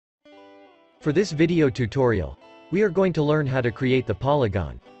For this video tutorial, we are going to learn how to create the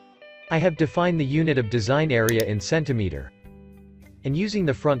polygon. I have defined the unit of design area in centimeter. And using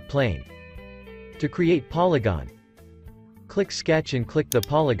the front plane. To create polygon, click Sketch and click the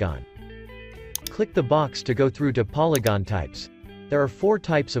polygon. Click the box to go through to polygon types. There are 4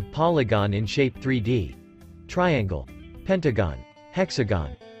 types of polygon in Shapr3d. Triangle, Pentagon,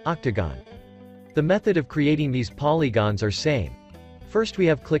 Hexagon, Octagon. The method of creating these polygons are same. First we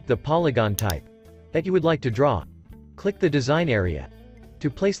have click the polygon type that you would like to draw. Click the design area to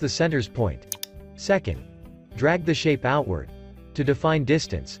place the center's point. Second, drag the shape outward to define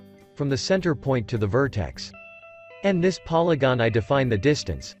distance from the center point to the vertex. And this polygon I define the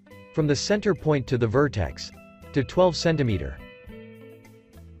distance from the center point to the vertex to 12 centimeter.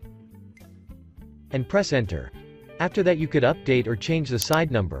 And press enter. After that you could update or change the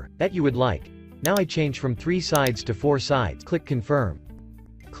side number that you would like. Now I change from 3 sides to 4 sides. Click confirm.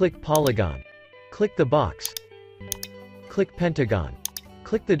 Click polygon. Click the box. Click Pentagon.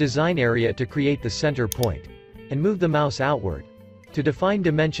 Click the design area to create the center point. And move the mouse outward to define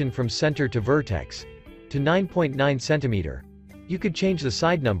dimension from center to vertex to 9.9 centimeter. You could change the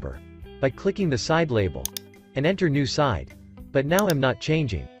side number by clicking the side label and enter new side. But now I'm not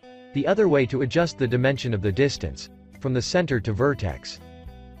changing the other way to adjust the dimension of the distance from the center to vertex.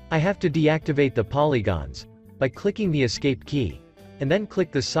 I have to deactivate the polygons by clicking the escape key and then click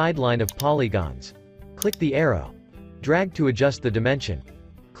the side line of polygons. Click the arrow. Drag to adjust the dimension.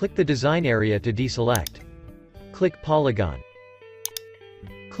 Click the design area to deselect. Click polygon.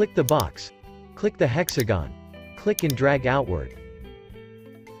 Click the box. Click the hexagon. Click and drag outward.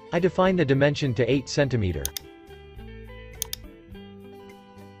 I define the dimension to 8 centimeter.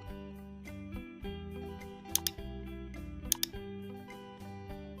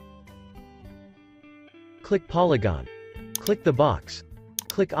 Click polygon. Click the box.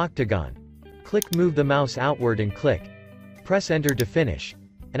 Click octagon. Click move the mouse outward and click. Press enter to finish.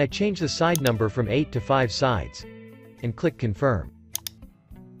 And I change the side number from 8 to 5 sides. And click confirm.